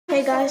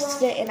Okay, guys,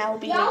 today and I will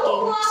be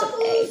making some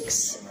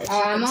eggs.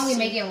 I'm only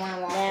making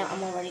one waffle. Now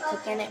I'm already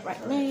cooking it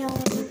right now.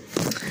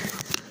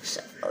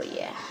 So, oh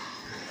yeah.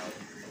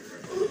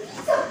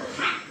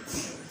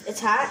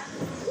 It's hot?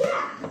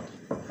 Yeah.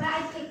 But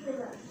I picked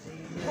it up.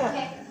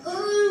 Okay.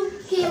 Who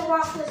get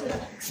waffles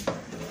next?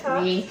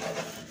 Me.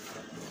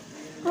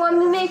 Want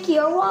me to make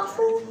your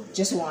waffle?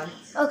 Just one.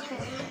 Okay.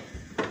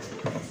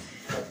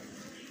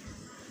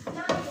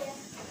 No.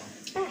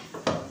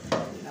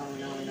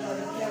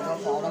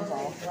 Don't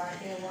fall.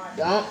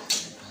 Don't.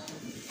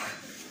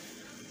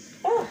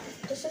 Oh,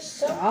 this is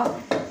so.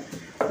 Stop.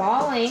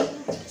 Falling.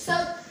 So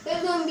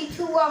there's gonna be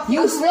 2 waffles.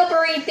 You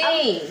slippery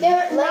thing.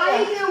 Now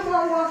you get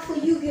one waffle,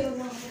 you get a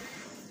waffle.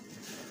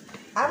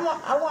 I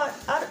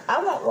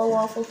want one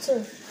waffle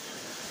too.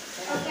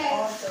 Okay.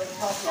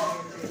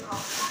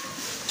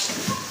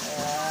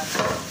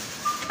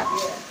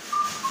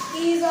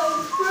 These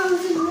are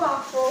frozen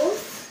waffles.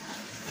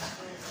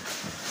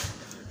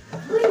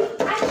 Wait,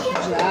 I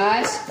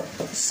can't. Just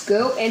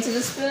scoop into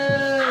the spoon.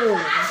 I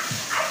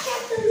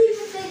can't believe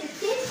that they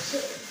did it.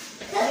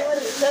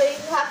 So you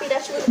happy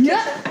that you were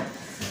Yeah.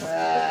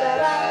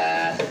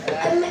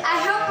 I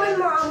helped my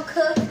mom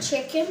cook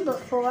chicken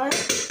before,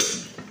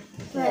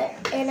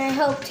 and I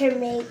helped her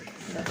make.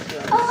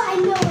 Oh, I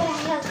know what I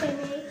helped her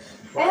make.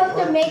 I helped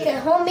her make a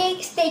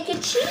homemade steak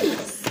and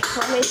cheese.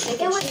 Homemade steak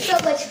It and was cheese. so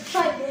much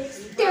fun.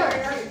 Stir.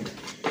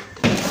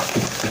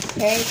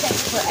 Okay, check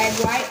for egg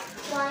white.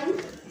 1,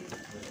 2.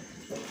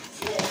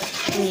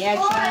 Any It's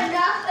 4 extra?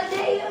 enough,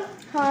 Adea.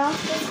 Huh?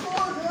 It's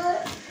 4 good.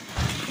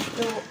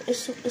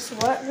 It's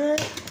what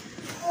good?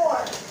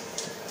 4.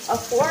 A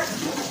fork?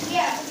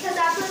 Yeah, because I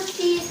put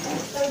cheese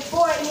on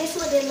 4, and this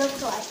is what it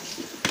looks like.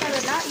 Can I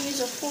not use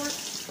a fork?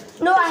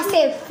 No, I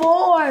said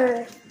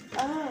 4.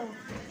 Oh.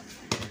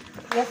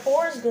 Yeah,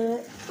 4 is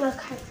good.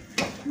 Okay.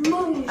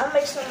 Move. I'll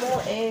make some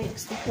more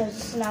eggs because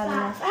it's not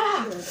enough.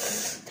 Ah!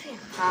 Damn.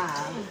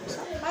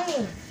 Stop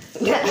playing.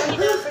 You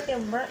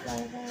freaking burnt my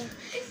hand.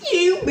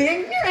 You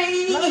big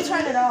green. Let me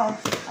turn it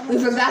off. We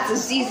forgot to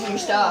season your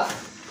stuff.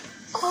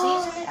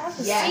 Season it? I have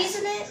to Yes.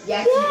 season it?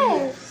 Yes.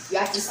 You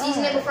have to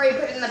season it before you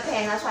put it in the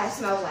pan. That's why it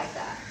smells like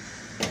that.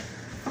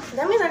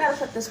 That means I gotta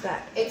put this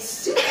back.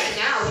 It's too late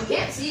now. You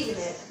can't season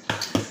it.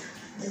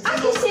 I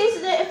can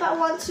season it if I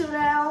want to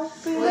now.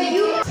 Well,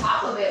 you can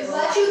top of it,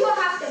 But you will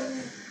have to,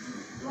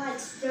 like,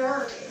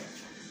 stir it.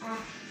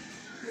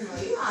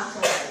 You don't have to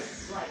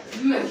like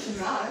mix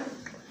them out.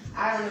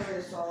 I don't know where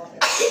the salt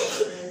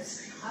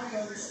is.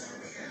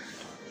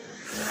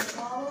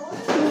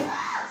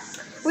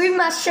 Read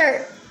my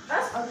shirt.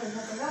 That's okay,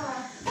 nothing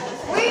wrong.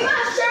 Read my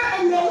shirt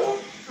and then.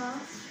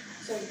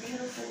 So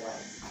beautiful way.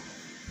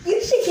 You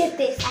should get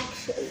this,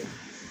 actually.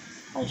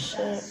 I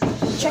should.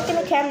 Check in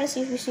the cabinet,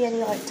 see if you see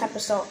any like type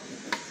of salt.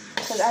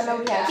 Because I know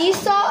we have. These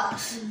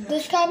salts,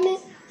 this cabinet.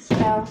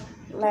 No,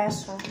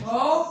 last one.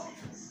 Oh.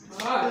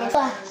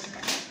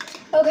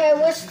 Okay,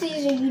 which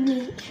these are you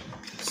need?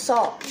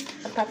 Salt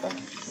and pepper.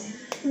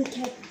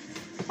 Okay.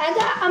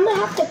 I'm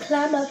gonna have to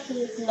climb up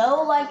here.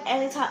 No, like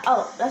anytime.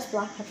 Oh, that's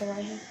black pepper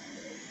right here.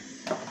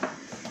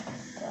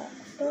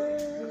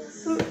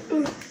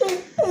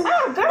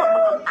 Oh,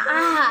 girl.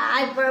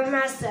 I burned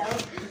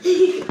myself.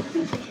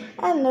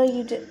 I know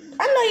you did.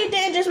 I know you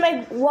didn't just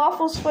make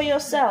waffles for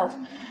yourself.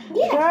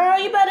 Yeah. Girl,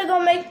 you better go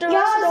make the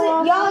rest of the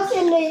waffles. Y'all's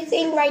in the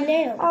thing right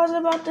now. I was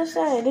about to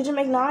say, did you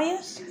make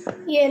Naya's?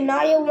 Yeah,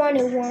 Naya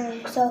wanted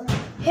one. So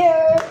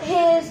here,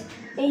 his,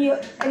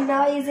 and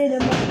Naya's in the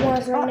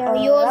ones right now.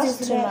 Yours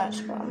that's is too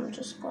next. much, but I'm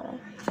just gonna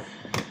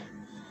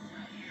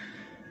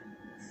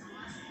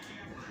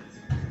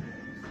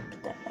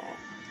put that back.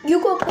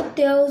 You go put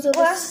those over.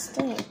 Well, that's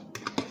stink.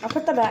 I'll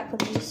put that back,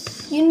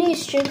 please. You need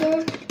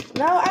sugar.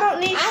 No, I don't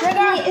need sugar.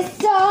 I need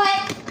salt.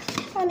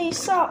 I need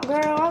salt,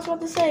 girl. I was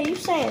about to say, you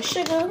saying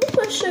sugar? Who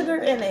put sugar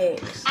in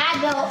eggs?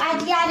 I know. I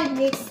got it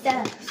mixed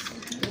up.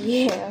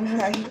 Yeah,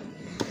 right.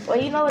 Well,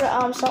 you know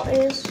what salt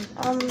is,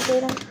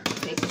 Jada?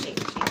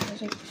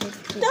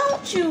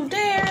 Don't you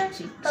dare!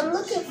 I'm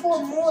looking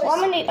for more.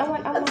 Well,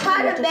 I'm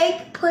trying to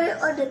put it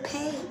on the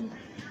pan,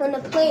 on the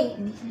plate.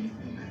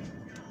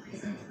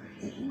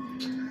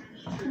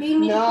 Do you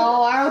need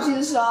No, I don't see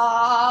the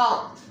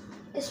salt.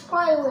 It's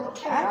probably on the I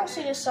can. don't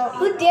see the salt.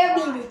 Who dare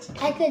me?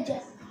 I could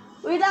just.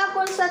 We're not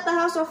going to set the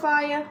house on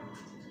fire.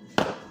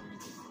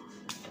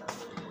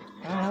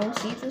 I don't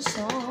see the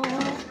salt.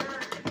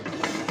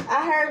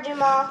 I heard you,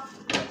 Mom.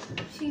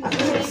 I'm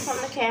hearing from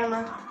the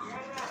camera.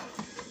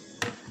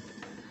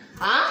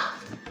 Huh?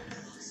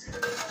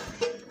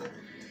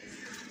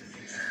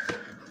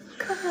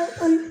 God,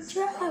 on the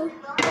job.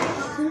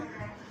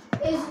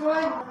 It's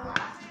one.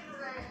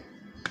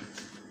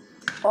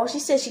 Oh, she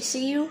said she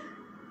see you.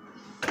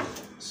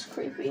 It's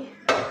creepy.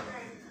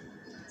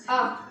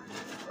 Oh.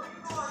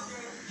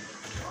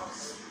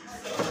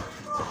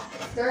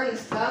 Dirty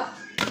stuff.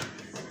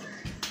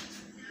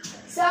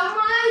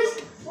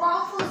 Someone's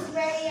waffles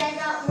ready. I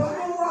got one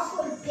more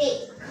waffle to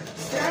bake.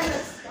 Dirty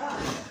stuff.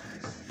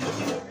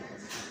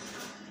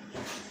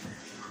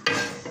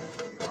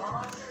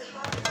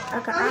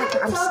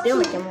 I'm still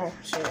making more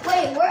shit.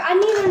 Wait, I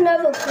need another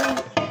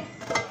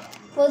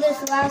for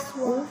this last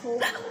waffle.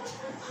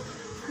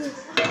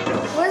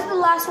 Where's the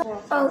last one?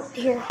 Oh,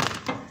 here.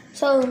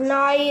 So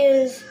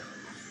Naya's,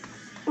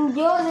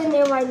 yours in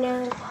there right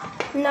now.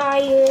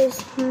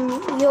 Naya's,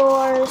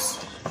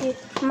 yours,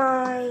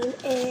 mine,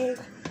 and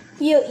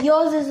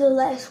yours is the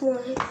last one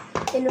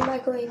in the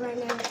microwave right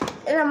now.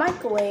 In a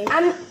microwave.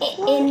 I'm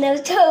in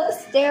the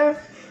toaster.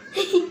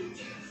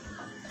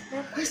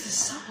 Where's the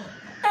salt?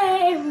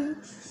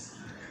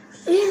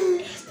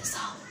 Where's the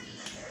salt?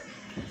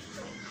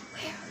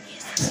 Where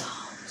is the salt?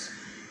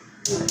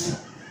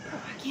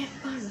 Oh, I can't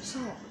find the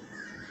salt.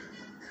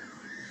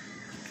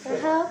 Can I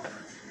help?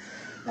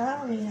 No, I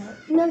don't need help.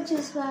 No,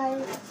 just like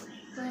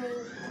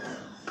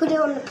put it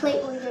on the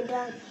plate when you're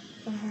done.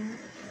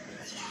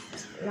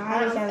 And I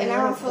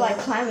don't feel like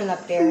climbing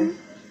up there.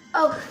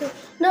 Okay.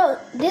 No,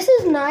 this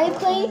is Naya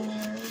plate.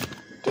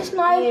 This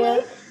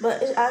Naya plate.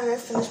 But I never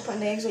finished putting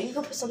the eggs on. You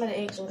can put some of the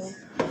eggs on there.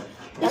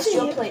 That's is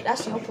your your- plate.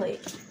 That's your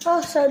plate.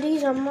 Oh, so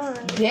these are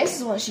mine. This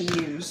is what she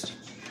used.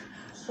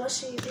 What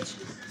should you do?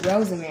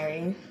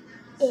 Rosemary.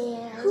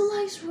 And Who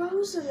likes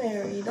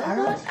rosemary? I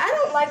don't. I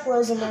don't like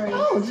rosemary.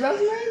 Oh, it's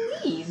rosemary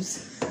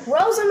leaves.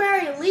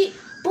 Rosemary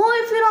leaf. Boy,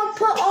 if you don't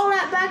put all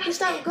that back and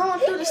start going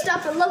through the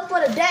stuff and look for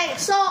the dang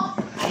salt.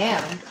 I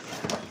am.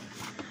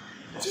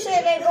 She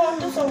said they going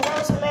through some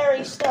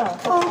rosemary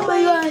stuff. oh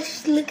my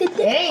gosh, look at It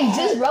that. ain't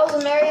just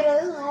rosemary.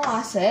 That's all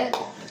I said.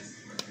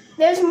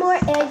 There's more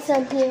eggs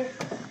on here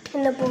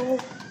in the bowl.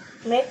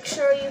 Make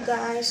sure you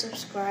guys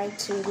subscribe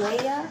to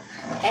Leia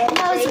and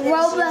No, it's Jaden's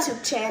Roblox.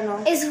 YouTube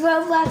channel. It's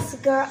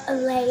Roblox Girl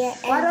Alea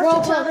Why and don't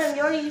you tell Roblox them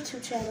your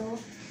YouTube channel?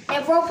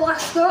 and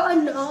Roblox Girl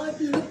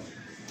Anonymous.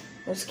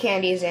 It's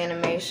Candy's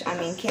animation. I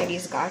mean,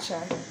 Candy's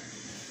gotcha.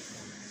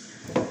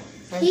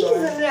 He's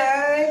Enjoy.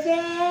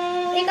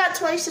 nervous. He got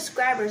 20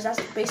 subscribers. That's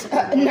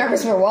basically.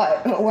 Nervous for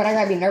what? What I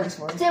gotta be nervous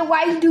for? Then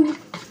why you do?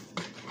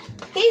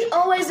 He's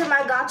always in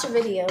my gotcha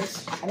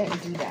videos. I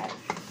didn't do that.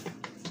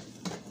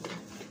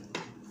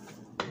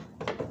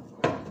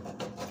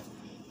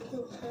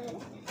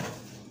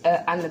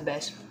 I'm the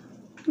best.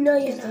 No,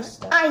 you're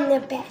not. I'm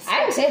the best. I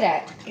didn't say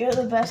that. You're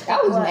the best.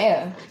 That was What?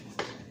 Maya.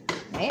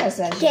 Maya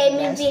said she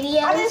Gaming was the best.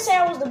 I didn't videos. say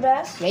I was the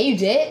best. Yeah, you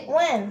did.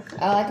 When?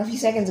 Like a few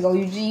seconds ago,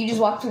 you just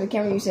walked to the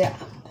camera and you said,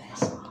 "I'm the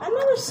best." I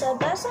never said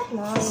that. Stop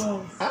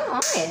lying. I'm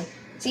lying.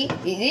 See,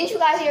 didn't you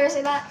guys hear her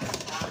say that?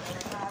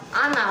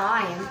 I'm not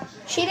lying.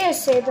 She didn't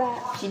say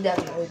that. She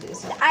definitely did.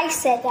 I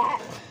said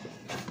that.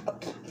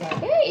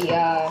 Hey,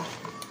 well,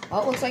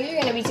 looks like you're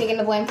gonna be taking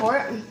the blame for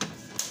it.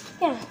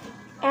 Yeah.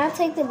 I'll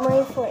take the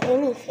blame for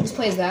anything. Whose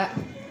plays that?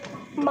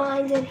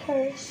 Mine and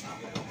hers.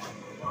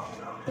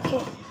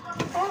 Okay.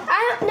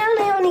 Now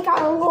they only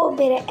got a little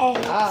bit of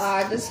eggs.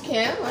 I just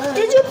can't.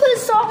 Did you put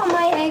salt on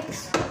my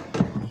eggs?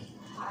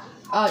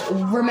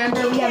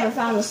 Remember, we haven't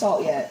found the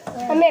salt yet.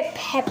 I meant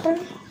pepper.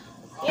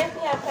 Yep,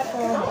 yeah, pepper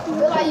on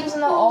it. We're like using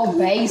the Old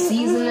Bay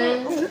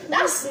seasoning.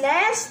 That's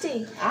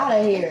nasty. Out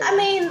of here. I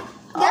mean,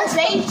 that's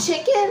vein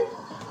chicken.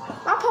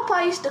 My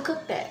papa used to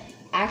cook that.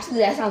 Actually,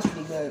 that sounds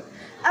pretty good.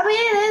 I mean,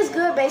 it is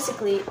good,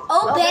 basically.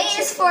 Obey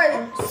is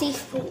chicken- for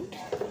seafood.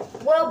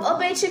 Well,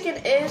 Obey chicken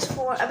is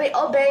for. I mean,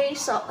 Obey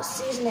salt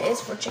seasoning is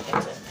for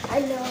chicken too. I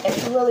know.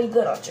 It's really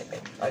good on chicken.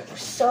 Like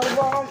so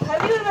bomb.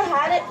 Have you ever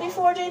had it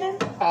before, Jaden?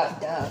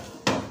 Duh.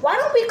 Why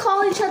don't we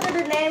call each other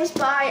the names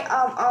by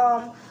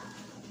our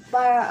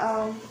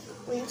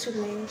YouTube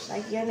names?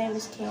 Like your name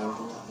is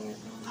Candy.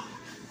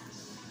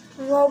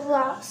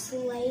 Roblox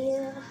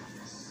Leia.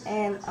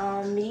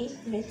 And me,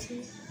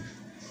 Mitty.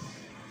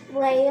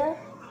 Leia.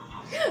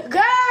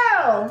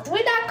 Girl!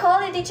 We're not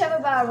calling each other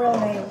by our real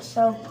names,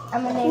 so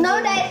I'm gonna name No,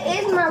 you. that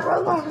is my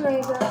Roblox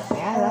name, girl.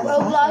 Yeah, that's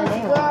Roblox the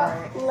name Girl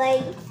for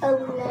it.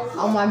 Leia.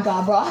 Oh my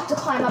god, bro. I have to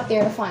climb up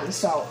there to find the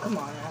salt. Come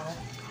on now.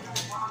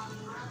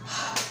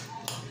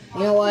 You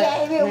know what?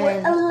 Yeah,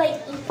 Man,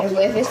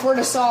 if it's for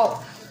the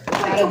salt,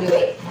 gotta do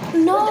it.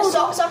 No, The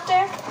salt's up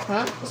there?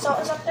 Huh? The salt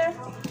is up there?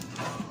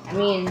 I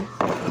mean,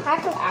 I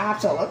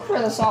have to look for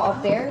the salt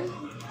up there.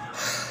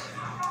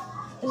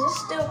 Is it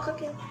still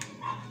cooking?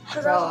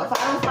 Bro, if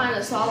I don't find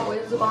the salt, we're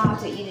just gonna have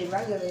to eat it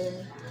regularly.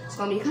 It's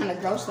gonna be kind of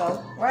gross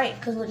though. Right,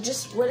 because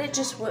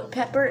with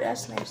pepper,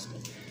 that's nasty.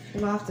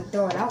 I'm gonna have to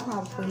throw it out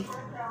probably.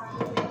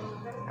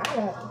 I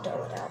don't have to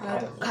throw it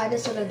out. I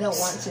just sort of don't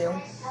want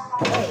to.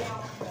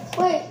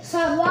 wait.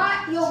 So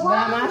what? You're But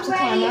I'm gonna have to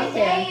climb up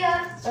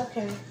there.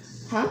 Okay.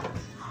 Huh?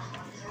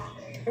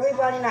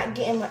 Everybody not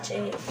getting much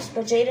eggs,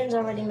 but Jaden's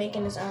already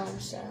making his own,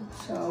 so.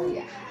 So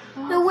yeah.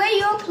 So where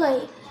your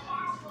plate?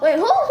 Wait,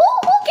 who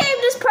gave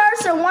this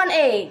person one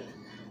egg?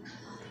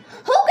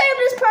 Who gave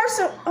this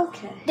person?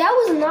 Okay. That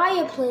was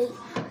Naya plate.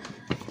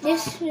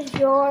 This is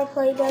your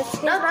plate. That's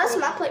his No, that's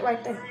plate. my plate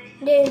right there.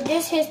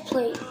 This his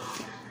plate.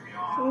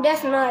 And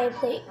that's Naya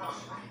plate.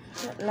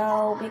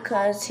 No,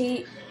 because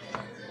he.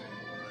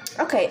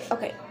 Okay.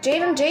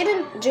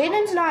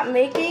 Jaden's not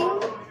making.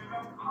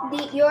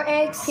 Your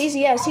eggs.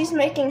 He's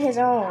making his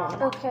own.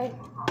 Okay.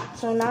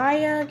 So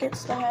Naya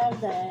gets to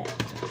have that.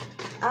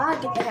 I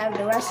get to have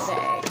the rest of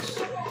the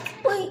eggs.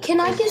 Wait, can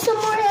I get some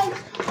more eggs?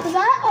 Because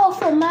I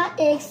offer my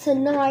eggs to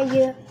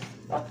Naya.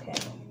 Okay.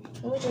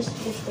 Let me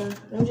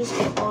just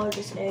get all of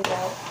this egg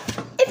out.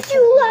 If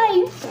you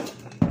like.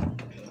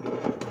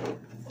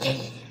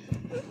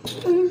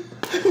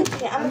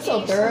 Yeah, I'm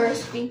so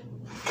thirsty.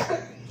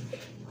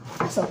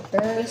 I'm so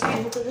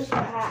thirsty. Because this is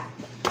what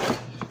happened.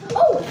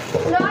 Oh,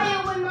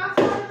 Naya, when my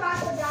phone about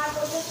to die,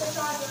 go get the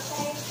charger,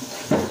 okay?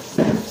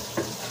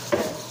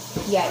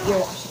 Yeah, you're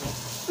washing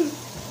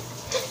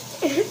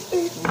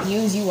it.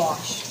 Use you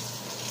wash.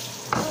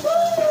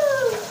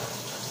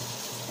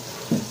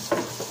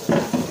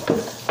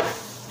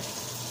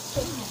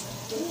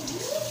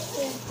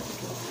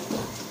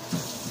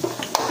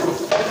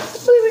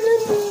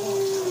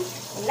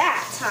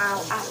 That's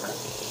how I cook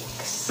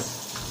eggs.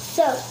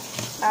 So,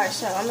 Alright,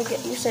 so I'm gonna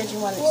get. You said you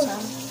wanted some.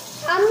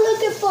 I'm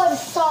looking for the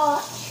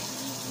salt.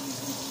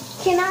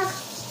 Can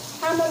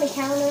I'm on the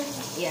counter.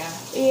 Yeah.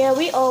 Yeah,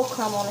 we all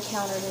come on the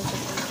counter.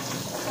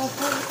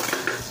 Okay.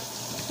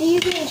 Do you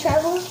get in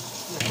trouble?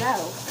 No.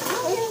 I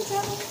don't get in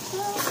trouble.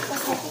 No.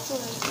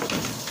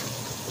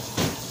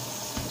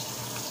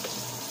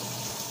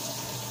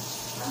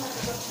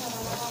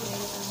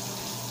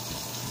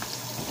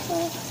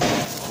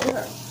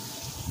 Okay.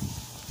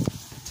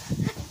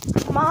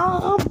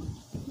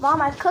 Mom,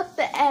 I cooked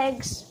the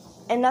eggs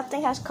and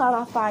nothing has caught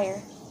on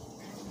fire.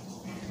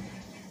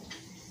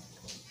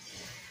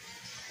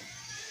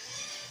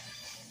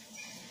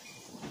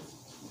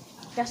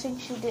 Guessing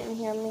she didn't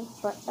hear me,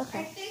 but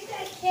okay.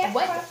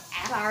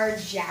 Whatever,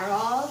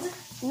 Gerald.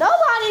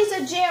 Nobody's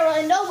a Gerald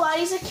and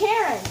nobody's a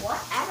Karen.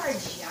 Whatever,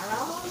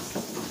 Gerald.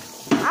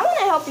 I want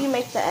to help you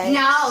make the eggs.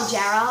 No,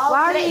 Gerald.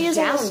 Why are Put you it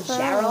using down, a spoon?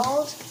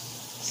 Gerald?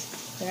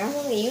 You're not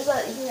gonna use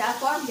that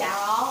for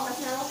Gerald.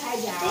 That's not okay,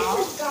 Gerald.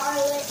 This is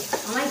garlic.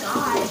 Oh my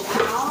God,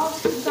 Gerald.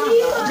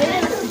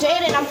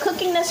 Jaden, I'm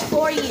cooking this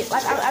for you.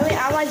 Like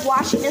I'm like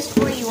washing this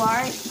for you,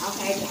 alright?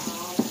 Okay, Gerald.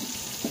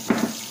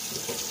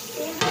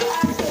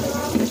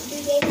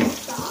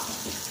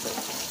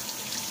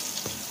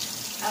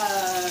 I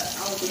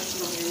don't think she's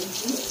gonna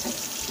use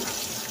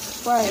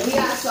it. Right. We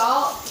got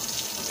salt.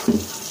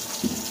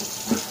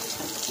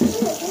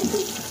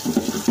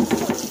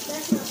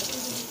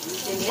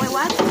 Wait,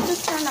 why did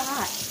this turn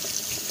hot?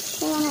 What's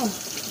going on?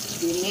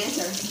 Good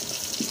answer.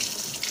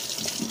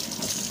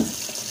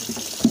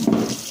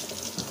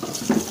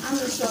 I'm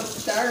just so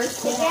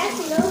thirsty. That's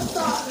no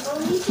salt,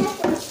 only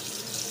pepper.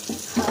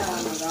 Oh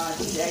my God,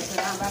 these eggs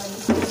are not about to be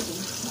tasty.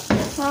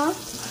 Huh? I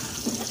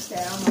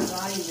said, oh my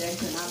God, these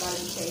eggs are not about to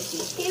be tasty.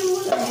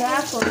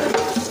 Exactly.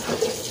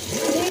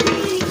 There's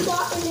any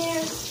salt in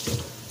there.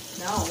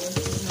 No.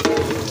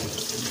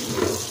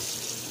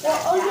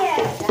 Oh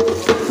yeah.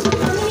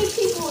 How many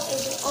people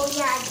is it? Oh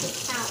yeah, I can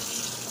count.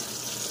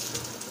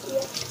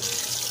 Yeah.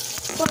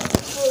 What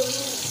will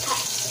you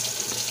cut?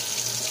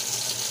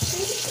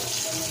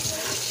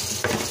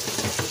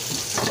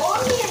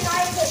 Only a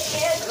knife that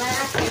shares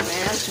last.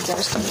 Man, I'm too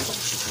thirsty.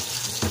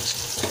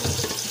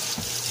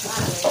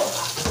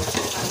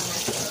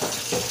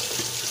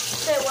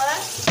 Say what?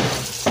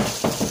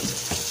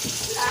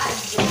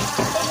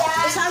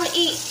 It's time to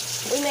eat.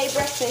 We made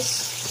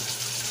breakfast.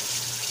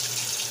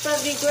 But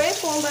be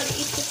grateful and better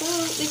eat the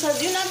food because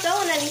you're not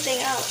throwing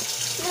anything out.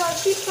 No,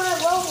 she's playing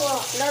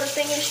Roblox. No, the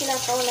thing is she's not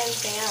throwing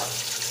anything out.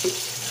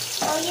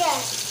 Oh yeah.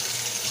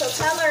 So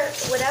tell her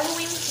whatever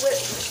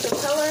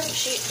tell her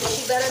she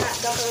better not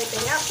dump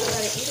everything out. She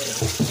better eat it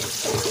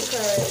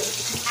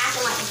because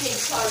Acting like a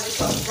pig's car just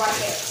goes right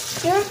there.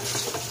 yeah.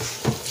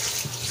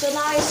 So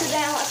Naya, sit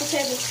down at the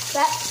table.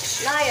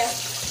 Naya,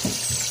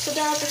 sit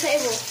down at the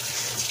table.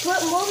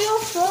 Move your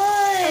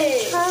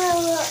foot.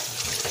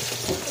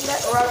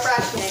 Or a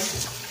freshman.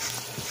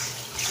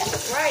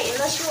 Right,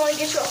 unless you want to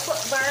get your foot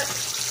burnt.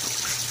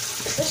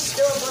 This is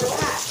still a little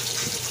hot.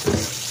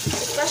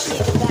 Especially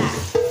the back.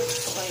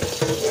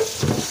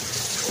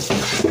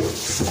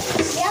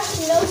 Yes,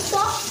 no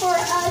salt for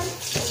us.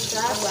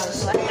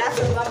 That's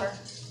a bummer.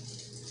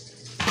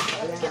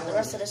 Let's get the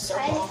rest of this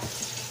soap off.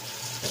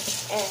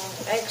 And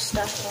egg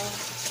stuff on.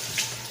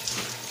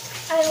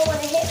 I don't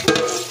want to hit me.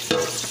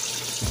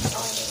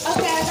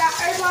 Okay, I got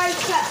everybody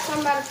cut, so I'm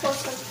about to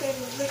post some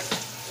favorite.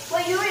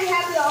 Wait, you already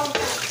have your own.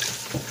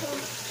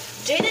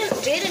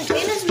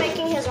 Jaden's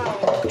making his own,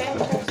 okay?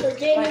 So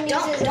Jaden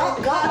Don't needs his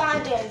own.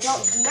 mind Jaden.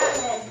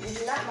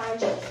 Do not mind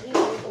Jaden.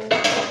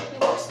 He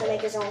wants to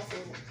make his own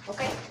food,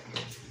 okay?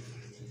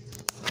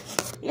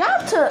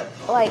 Y'all took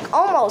like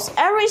almost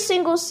every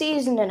single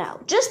seasoning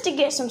out just to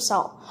get some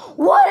salt.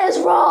 What is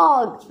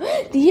wrong?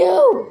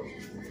 You.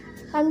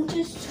 I'm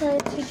just trying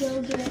to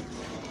go get it.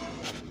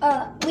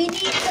 We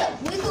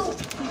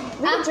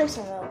can drink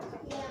some milk.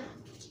 Yeah.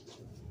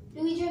 Do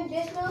we drink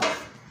this milk?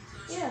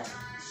 Yeah.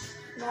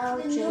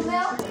 The new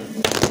milk?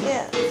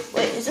 Yeah.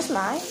 Wait, is this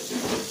mine?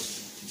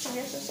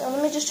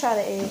 Let me just try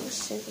the egg. Let's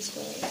see if it's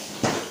good.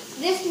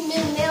 This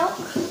new milk?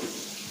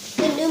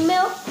 The new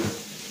milk?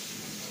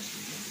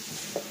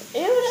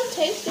 It would have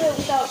tasted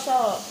without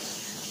salt.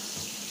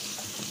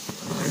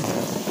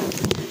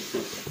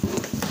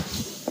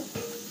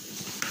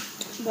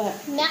 But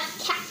Not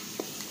cat.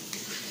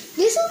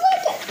 This is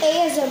like an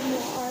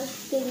ASMR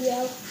video.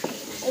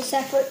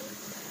 Except for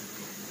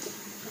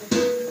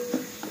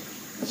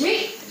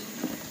Gee.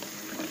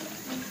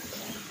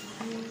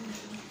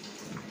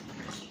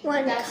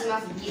 That's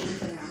enough of eating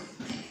for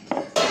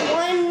now.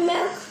 1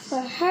 milk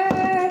for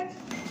her.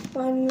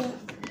 1 milk.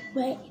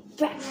 Wait,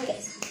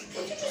 breakfast.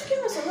 Would you just give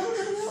us a little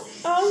bit of milk?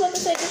 I was about to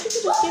say, could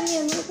you just give me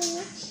a little bit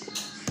more?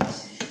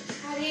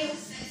 How do you?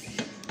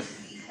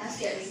 That's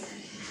scary.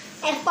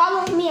 And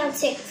follow me on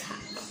TikTok.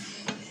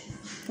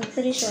 I'm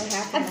pretty sure I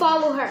have to. And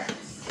follow her.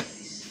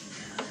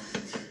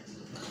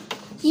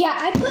 Yeah,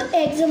 I put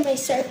eggs on my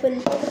circle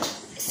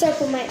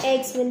my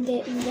eggs when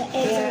the eggs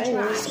are Yeah,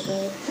 dry. it is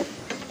good.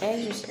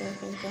 Eggs are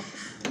so good.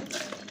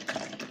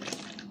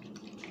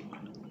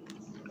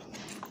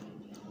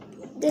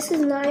 This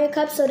is 9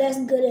 cups, so that's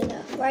good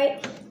enough,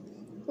 right?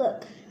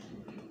 Look.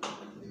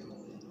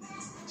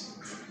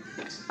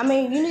 I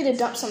mean, you need to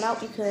dump some out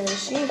because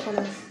she ain't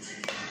gonna.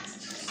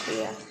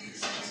 Yeah.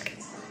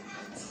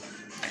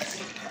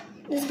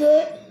 It's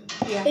good?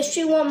 Yeah. If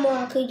she want more,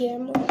 I could get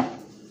more.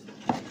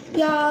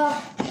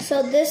 Y'all,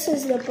 so this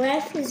is the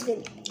breakfast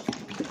video.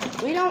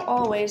 We don't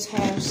always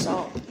have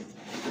salt.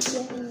 Yeah,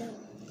 I know.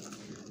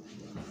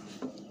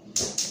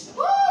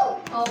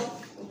 Woo!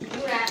 Oh, do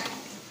that.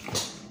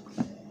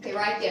 Okay,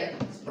 right there.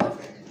 It's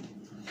perfect.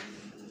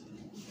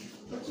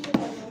 What's your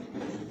name?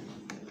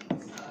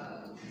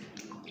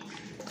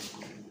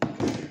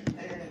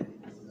 I don't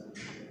know.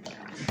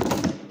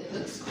 It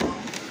looks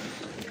calm.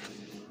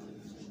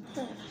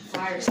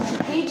 Fire stuff.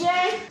 PJ?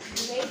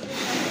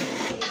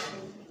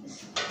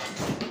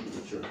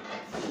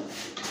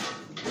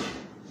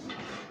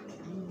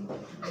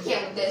 I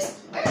can't with this.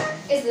 Where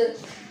is the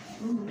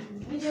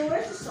PJ,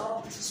 where's the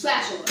salt?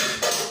 spatula?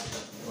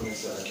 On this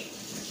side.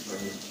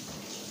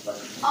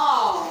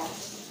 Oh.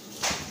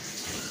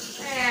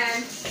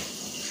 Man.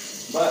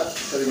 But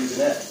instead of using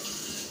that,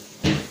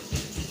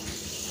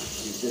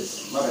 use this.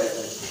 My bad,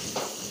 man.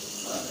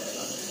 My bad.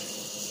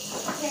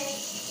 Okay.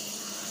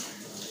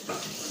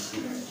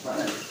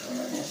 Fine.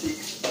 I can't see.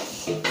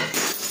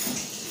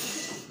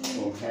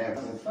 Don't have it.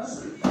 Fine.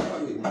 I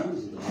didn't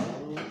use it.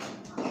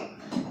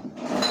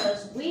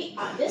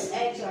 Because this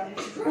eggs are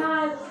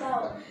dry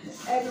without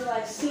any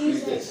like Use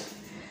seasoning. this.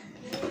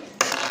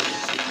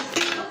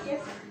 Okay.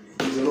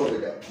 Use a little bit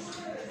of that.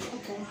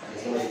 Okay.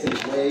 It's going to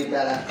taste way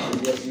better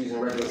than just using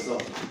regular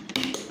salt.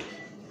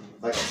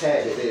 Like a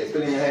tad bit there.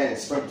 Put it in your hand and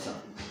sprinkle some.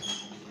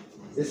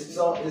 It's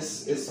salt.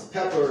 It's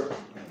pepper,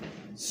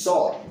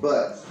 salt,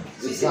 but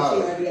She it's said she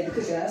garlic. might be at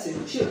the kitchen. I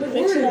said, she'll put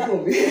Mix it it up. for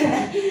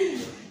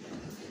me.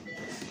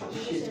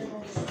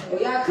 Oh,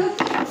 y'all cook?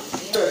 Yeah,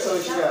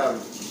 so she got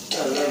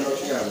let her know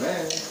she got a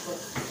man.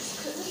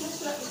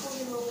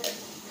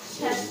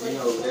 You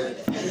know,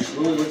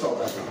 we'll talk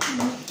about that.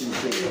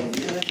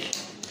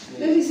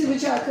 Let me see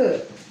what y'all cook.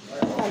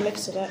 Gotta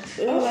mix it up.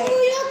 We don't Oh, like,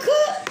 y'all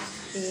cook?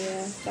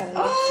 yeah, gotta mix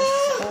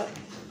Oh. this up.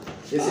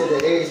 They said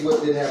the eggs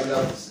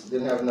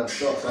didn't have enough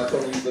salt, so I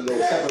told them to use a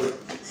little pepper,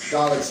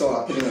 garlic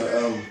salt. I put in a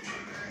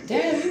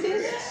Damn, you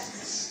did that?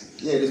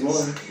 yeah, this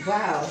morning.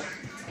 Wow.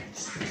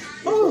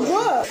 Oh,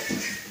 what?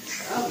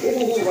 Oh,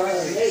 wow.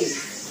 Hey.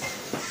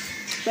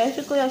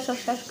 Basically, I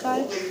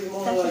subscribe.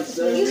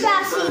 You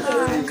got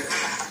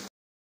seasoning.